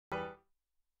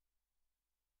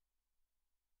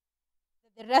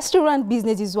The restaurant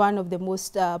business is one of the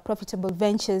most profitable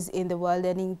ventures in the world,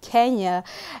 and in Kenya,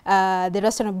 the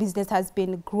restaurant business has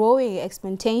been growing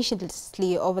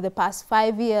exponentially over the past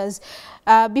 5 years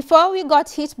before we got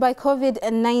hit by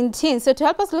COVID-19. So to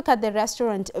help us look at the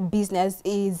restaurant business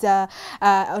is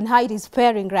on how it is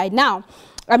faring right now,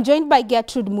 I'm joined by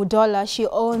Getrude Mudola. She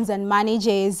owns and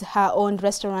manages her own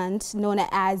restaurant known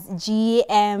as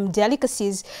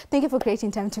Delicacies. Thank you for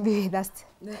creating time to be with us.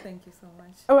 No, thank you so much.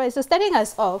 All right, so starting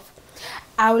us off,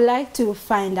 I would like to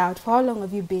find out, for how long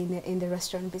have you been in the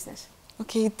restaurant business?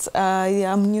 Okay,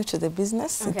 yeah, I'm new to the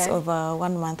business. Okay. It's over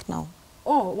 1 month now.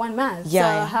 Oh, 1 month.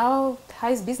 Yeah. So how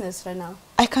is business right now?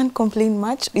 I can't complain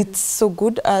much. It's so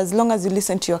good. As long as you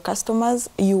listen to your customers,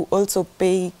 you also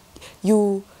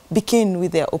you begin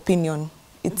with their opinion.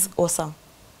 It's awesome.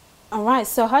 All right,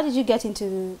 so how did you get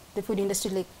into the food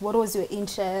industry? Like, what was your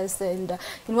interest, and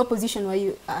in what position were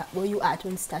you at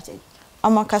when starting?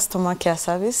 I'm a customer care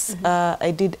service.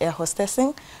 I did air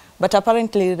hostessing, but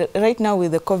apparently right now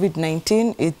with the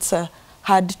COVID-19, it's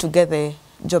hard to get the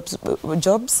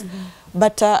jobs.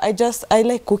 But I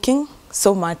like cooking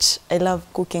so much. I love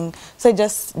cooking. So I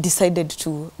just decided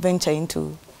to venture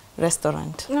into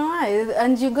restaurant. All right,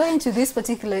 and you go into this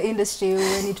particular industry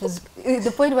when it was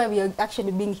the point where we are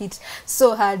actually being hit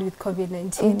so hard with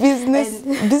COVID-19.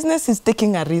 Business is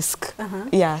taking a risk.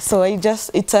 Yeah, so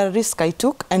it's a risk I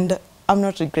took, and I'm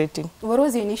not regretting. What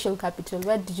was your initial capital?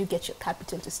 Where did you get your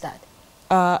capital to start?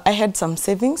 I had some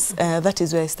savings. That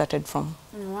is where I started from.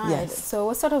 Right. Yes. So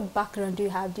what sort of background do you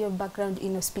have? Do you have background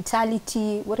in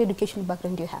hospitality? What educational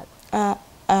background do you have?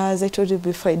 As I told you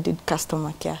before, I did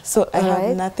customer care. So I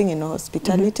have nothing in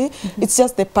hospitality. It's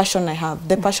just the passion I have,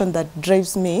 the passion that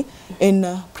drives me in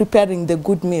preparing the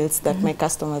good meals that my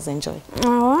customers enjoy.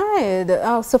 All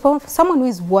right. So for someone who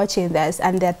is watching this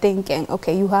and they're thinking,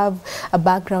 okay, you have a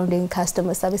background in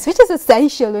customer service, which is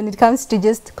essential when it comes to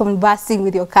just conversing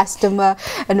with your customer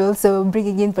and also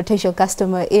bringing in potential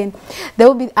customer in, they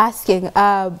will be asking,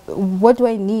 what do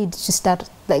I need to start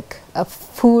like a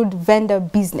food vendor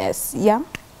business? Yeah.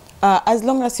 As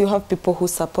long as you have people who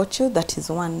support you, that is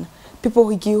one. People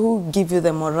who give you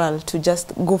the morale to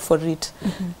just go for it.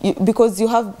 Because you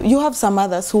have some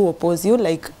others who oppose you,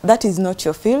 like that is not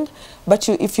your field. But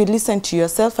if you listen to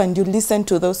yourself and you listen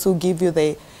to those who give you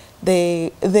the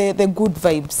good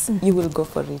vibes, you will go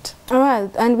for it. All right,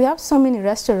 and we have so many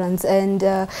restaurants, and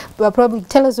probably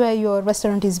tell us where your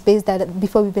restaurant is based at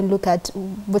before we even look at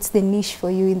what's the niche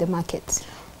for you in the market.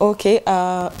 Okay,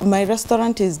 my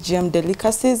restaurant is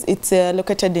Delicacies. It's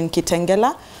located in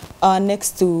Kitengela,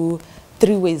 next to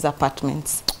 3 Ways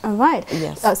Apartments. All right.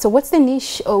 Yes. So what's the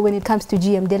niche when it comes to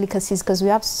Delicacies? Because we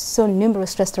have so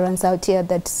numerous restaurants out here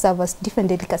that serve us different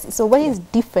delicacies. So what is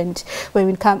different when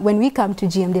we come to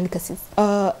Delicacies?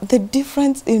 The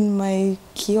difference in my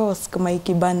kiosk, my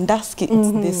Kibandaski,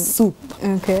 it's the soup.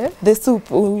 Okay. The soup,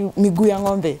 miguu ya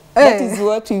ng'ombe. That is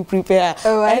what we prepare.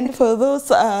 Right. And for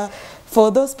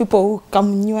those people who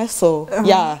come new, so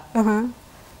yeah.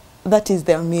 That is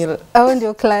their meal. I want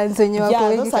your clients when you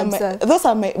those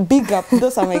are my big up.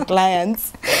 Those are my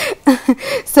clients.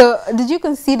 So, did you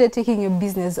consider taking your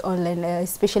business online,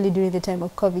 especially during the time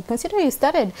of COVID? Consider you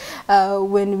started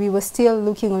when we were still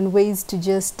looking on ways to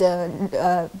just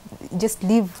live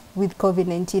with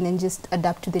COVID-19 and just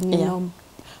adapt to the new norm.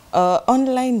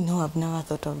 Online, no, I've never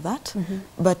thought of that.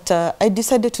 But I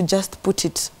decided to just put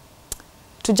it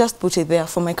there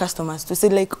for my customers to say,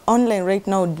 like, online right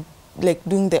now, like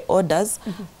doing the orders,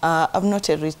 I've not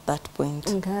yet reached that point.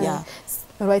 Okay. Yeah.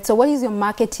 All right. So what is your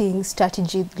marketing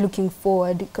strategy looking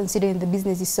forward, considering the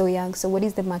business is so young? So what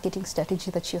is the marketing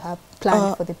strategy that you have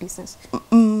planned for the business?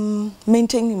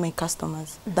 Maintaining my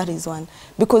customers. That is one.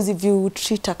 Because if you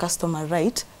treat a customer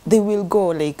right, they will go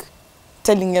like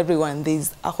telling everyone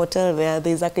there's a hotel there,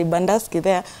 there's a Kibandaski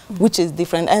there, which is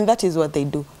different. And that is what they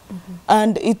do.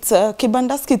 And it's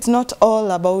Kibandaski, it's not all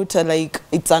about like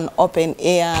it's an open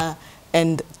air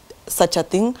and such a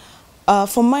thing.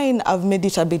 For mine, I've made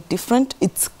it a bit different.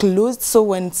 It's closed, so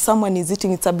when someone is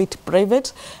eating, it's a bit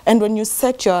private. And when you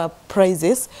set your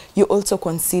prices, you also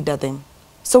consider them.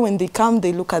 So when they come,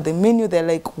 they look at the menu, they're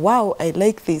like, wow, I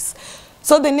like this.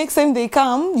 So the next time they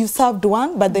come, you served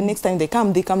one, but the next time they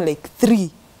come like 3.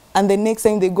 And the next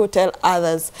time they go tell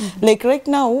others. Like right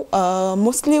now,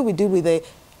 mostly we deal with the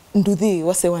nduthi,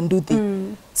 what's the one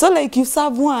nduthi. So like you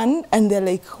serve one and they're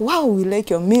like, wow, we like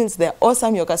your meals, they're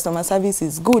awesome, your customer service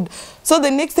is good. So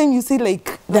the next time you see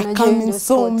like they're coming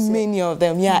so many of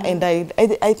them. Yeah, and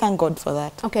I thank God for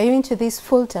that. Okay, are you into this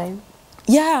full time?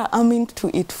 Yeah, I'm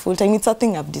into it full time. It's a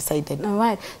thing I've decided. All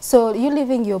right. So you're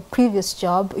leaving your previous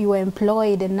job, you were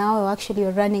employed, and now actually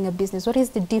you're running a business. What is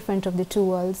the difference of the two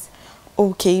worlds?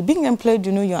 Okay, being employed,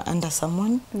 you know, you're under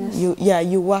someone. Yes.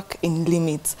 You work in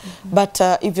limits. But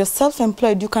if you're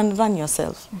self-employed, you can run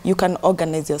yourself. You can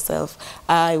organize yourself.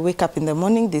 I wake up in the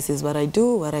morning, this is what I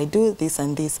do, this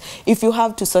and this. If you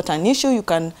have to sort an issue, you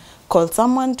can call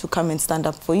someone to come and stand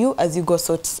up for you as you go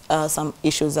sort some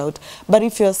issues out. But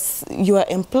if you are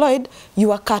employed,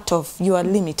 you are cut off. You are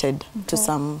limited to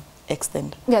some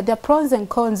extent. Yeah, there are pros and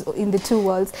cons in the two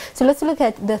worlds. So let's look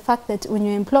at the fact that when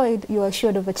you're employed, you are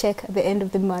assured of a check at the end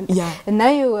of the month. Yeah. And now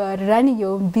you are running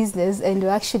your own business and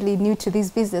you're actually new to this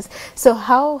business. So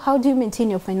how do you maintain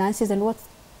your finances, and what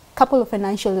couple of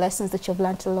financial lessons that you've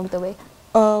learned along the way?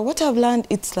 What I've learned,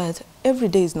 it's like every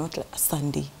day is not like a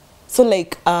Sunday. So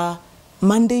like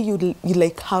Monday you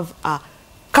like have a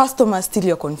customer, still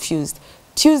you're confused.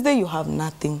 Tuesday you have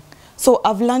nothing. So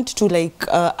I've learned to like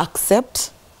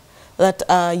accept that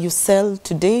you sell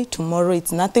today, tomorrow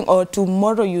it's nothing, or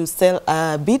tomorrow you sell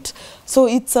a bit. So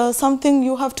it's something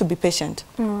you have to be patient.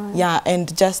 Yeah,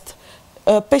 and just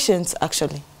patience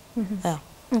actually. Yeah.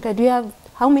 Okay. Do you have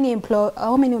how many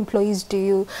employees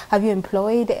have you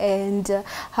employed, and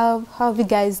how have you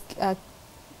guys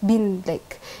been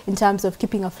like in terms of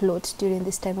keeping afloat during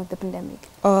this time of the pandemic?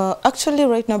 Actually,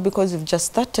 right now, because we've just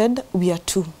started, we are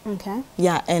 2. Okay.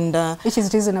 Yeah, and which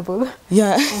is reasonable.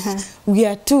 Yeah, we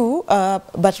are 2.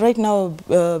 But right now,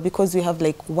 because we have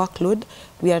like workload,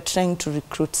 we are trying to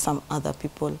recruit some other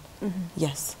people.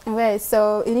 Yes. Right.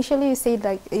 So initially, you said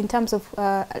like in terms of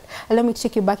let me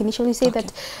check you back. Initially, you said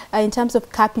that in terms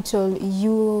of capital,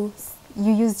 you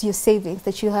used your savings,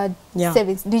 that you had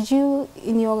savings. Did you,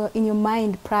 in your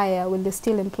mind prior, when you're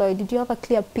still employed, did you have a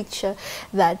clear picture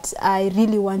that I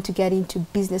really want to get into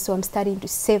business, so I'm starting to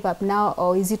save up now?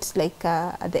 Or is it like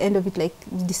at the end of it, like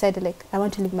you decided like I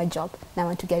want to leave my job, now I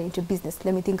want to get into business,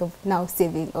 let me think of now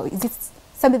saving? Or is it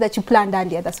something that you planned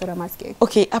earlier? That's what I'm asking.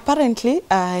 Okay, apparently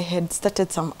I had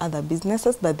started some other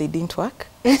businesses, but they didn't work.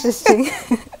 Interesting.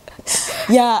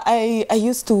 Yeah, I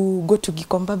used to go to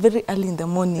Gikomba very early in the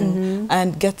morning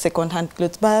and get second-hand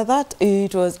clothes. But that,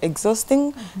 it was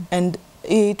exhausting and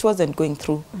it wasn't going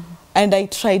through. And I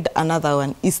tried another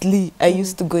one, Isli. I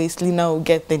used to go Isli, now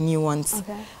get the new ones.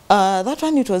 Okay. That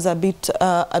one, it was a bit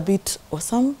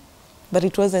awesome, but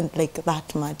it wasn't like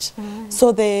that much.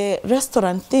 So the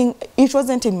restaurant thing, it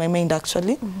wasn't in my mind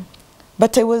actually.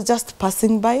 But I was just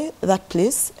passing by that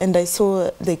place and I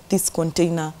saw like this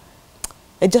container.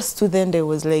 I just stood there and I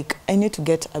was like, I need to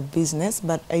get a business,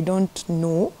 but I don't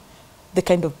know the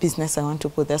kind of business I want to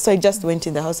put there. So I just went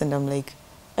in the house and I'm like,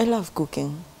 I love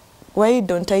cooking. Why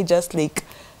don't I just like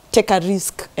take a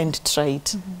risk and try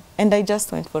it? And I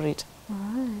just went for it.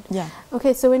 Right. Yeah.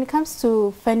 Okay, so when it comes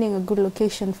to finding a good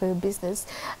location for your business,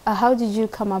 how did you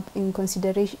come up in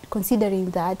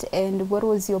considering that, and what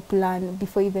was your plan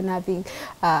before even having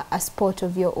a spot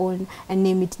of your own and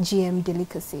name it GM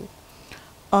Delicacy?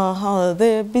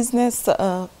 The business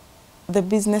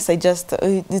I just,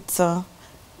 it's,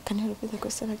 can you repeat the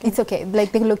question again? It's okay.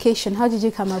 Like the location, how did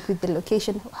you come up with the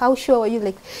location? How sure are you,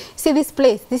 like, see this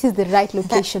place, this is the right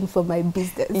location for my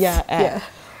business? Yeah.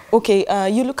 Okay,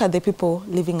 you look at the people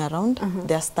living around,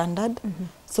 their standard.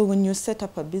 So when you set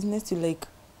up a business, you like,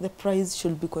 the price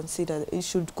should be considered, you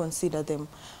should consider them.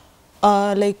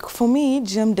 Like for me,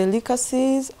 GM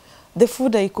Delicacies, the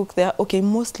food I cook there, okay,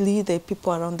 mostly the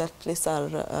people around that place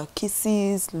are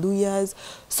Kisses, Luyas.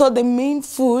 So the main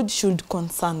food should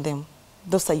concern them.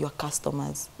 Those are your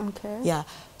customers. Okay. Yeah.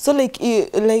 So like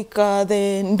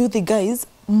the Nduthi guys,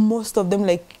 most of them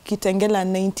like Kitengela,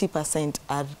 90%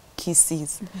 are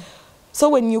Kisses. So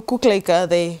when you cook like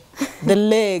the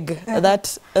leg,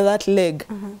 that leg,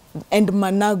 and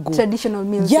managu, traditional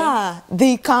meals. Yeah,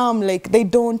 they come like they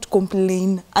don't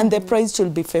complain, and the price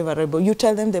should be favorable. You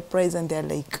tell them the price, and they're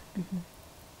like,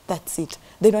 that's it.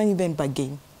 They don't even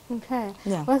bargain. Okay.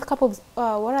 Yeah.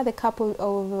 What are the couple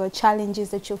of challenges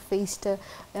that you faced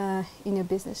in your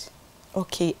business?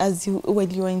 Okay,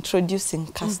 when you are introducing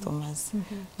customers,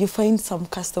 you find some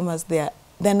customers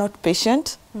they're not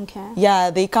patient. Okay.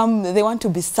 Yeah, they want to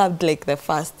be served like the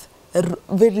first,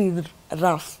 very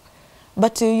rough.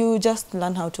 But you just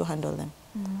learn how to handle them.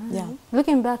 Yeah.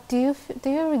 Looking back, do you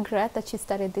regret that you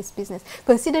started this business?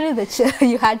 Considering that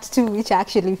you had 2 which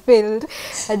actually failed,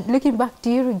 looking back, do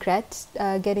you regret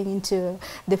getting into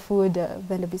the food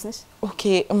vendor business?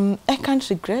 Okay, I can't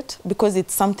regret because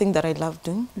it's something that I love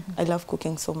doing. I love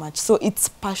cooking so much. So it's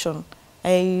passion.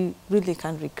 I really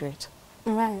can't regret.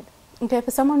 Right. Okay,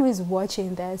 for someone who is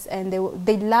watching this and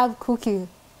they love cooking,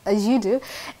 as you do,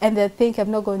 and they think I've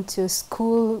not gone to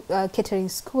school, catering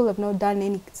school, I've not done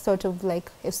any sort of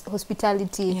like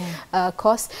hospitality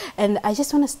course, and I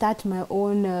just want to start my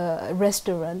own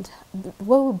restaurant.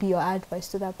 What would be your advice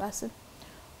to that person?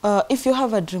 If you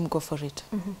have a dream, go for it.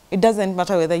 It doesn't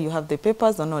matter whether you have the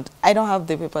papers or not. I don't have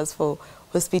the papers for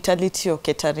hospitality or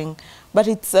catering, but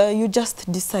it's you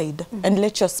just decide and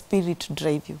let your spirit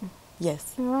drive you.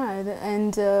 Yes. Right.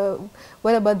 And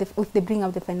what about if they bring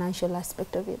up the financial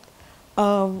aspect of it?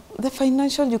 The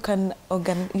financial you can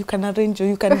arrange, or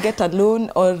you can get a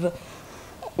loan, or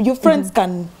your friends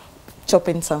can chop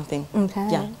in something. Okay.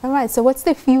 Yeah. All right. So what's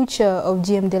the future of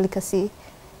GM Delicacy?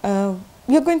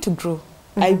 You're going to grow.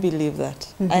 I believe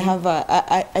that.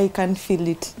 I can feel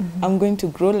it. I'm going to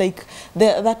grow. Like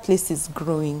that place is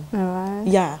growing. All right.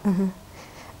 Yeah.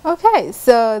 Okay,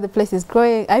 so the place is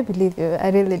growing. I believe you.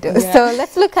 I really do. Yeah. So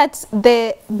let's look at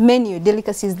the menu,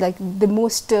 delicacies, like the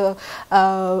most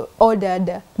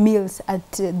ordered meals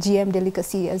at GM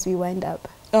Delicacy as we wind up.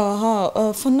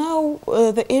 For now,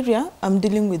 the area I'm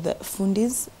dealing with the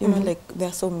fundis. You know, like there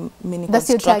are so many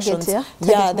constructions. Your target, yeah?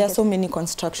 Yeah, there are so many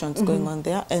constructions going on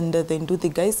there, and then do the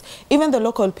guys, even the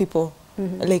local people,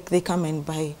 like they come and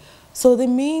buy. So the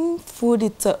main food,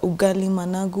 it's ugali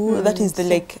managu. That is the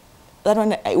like. That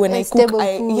one, when I cook,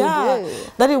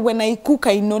 that is when I cook,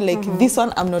 I know like this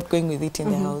one, I'm not going with it in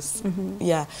the house.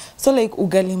 Yeah. So like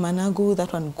ugali managu,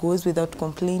 that one goes without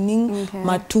complaining.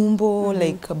 Matumbo,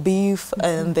 like beef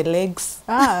and the legs.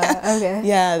 Ah, okay.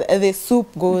 Yeah, the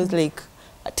soup goes like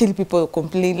till people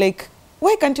complain like,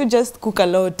 why can't you just cook a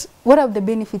lot? What are the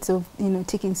benefits of, you know,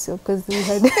 taking soup? Because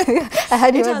I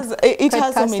had it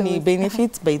has so many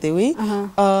benefits, by the way.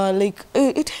 Like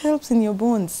it helps in your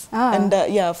bones, and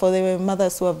yeah, for the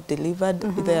mothers who have delivered,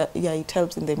 yeah, it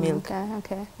helps in the milk.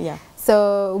 Okay. Yeah.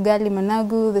 So ugali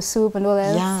managu, the soup, and all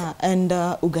else. Yeah, and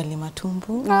ugali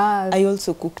matumbo. I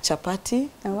also cook chapati.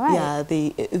 Right. Yeah,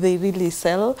 they really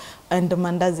sell, and the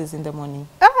mandazis in the morning.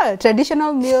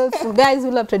 Traditional meals. For guys who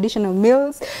love traditional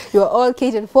meals, you are all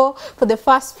catered for. For the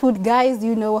fast food guys,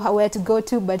 you know where to go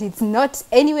to, but it's not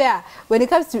anywhere. When it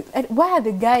comes to, why are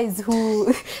the guys who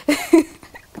why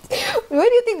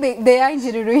do you think the young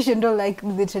generation don't like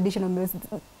the traditional meals?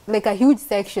 Like a huge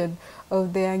section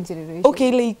of the young generation.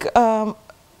 Okay, like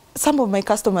some of my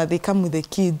customers, they come with the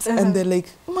kids and they're like,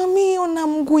 Mami, ona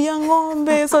mguu ya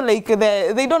ng'ombe. So like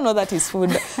they don't know that is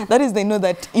food. That is, they know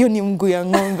that you ni mguu ya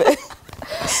ng'ombe.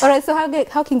 All right, so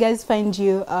how can guys find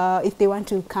you if they want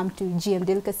to come to GM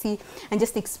Delicacy and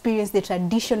just experience the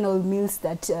traditional meals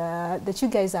that that you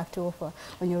guys have to offer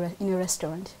on in your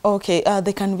restaurant? Okay,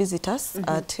 they can visit us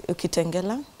at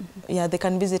Kitengela. Yeah, they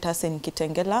can visit us in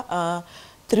Kitengela.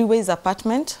 3 Ways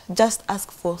apartment. Just ask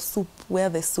for soup where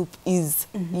the soup is.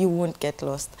 You won't get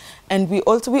lost. And we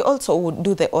also would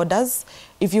do the orders.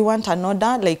 If you want an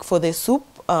order like for the soup,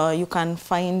 you can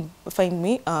find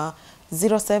me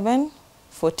 07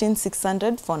 14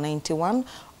 600 491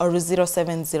 or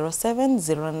 0707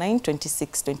 09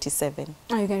 26 27.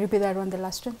 Oh, you can repeat that one, the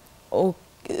last one. Oh,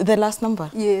 the last number?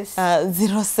 Yes.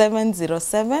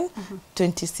 0707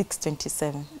 26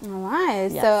 27. All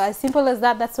right. Yeah. So as simple as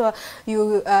that, that's why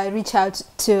you reach out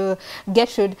to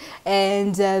Getrude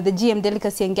and the GM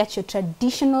Delicacy and get your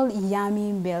traditional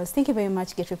yummy meals. Thank you very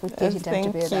much, Getrude, for taking time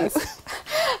to be with us.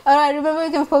 All right. Remember,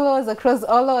 you can follow us across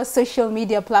all our social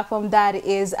media platforms. That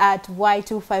is at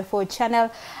Y254 channel,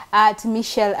 at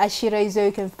Michelle Ashiraizo.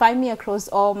 You can find me across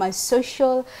all my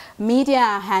social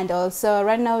media handles. So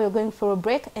right now we're going for a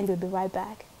break and we'll be right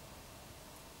back.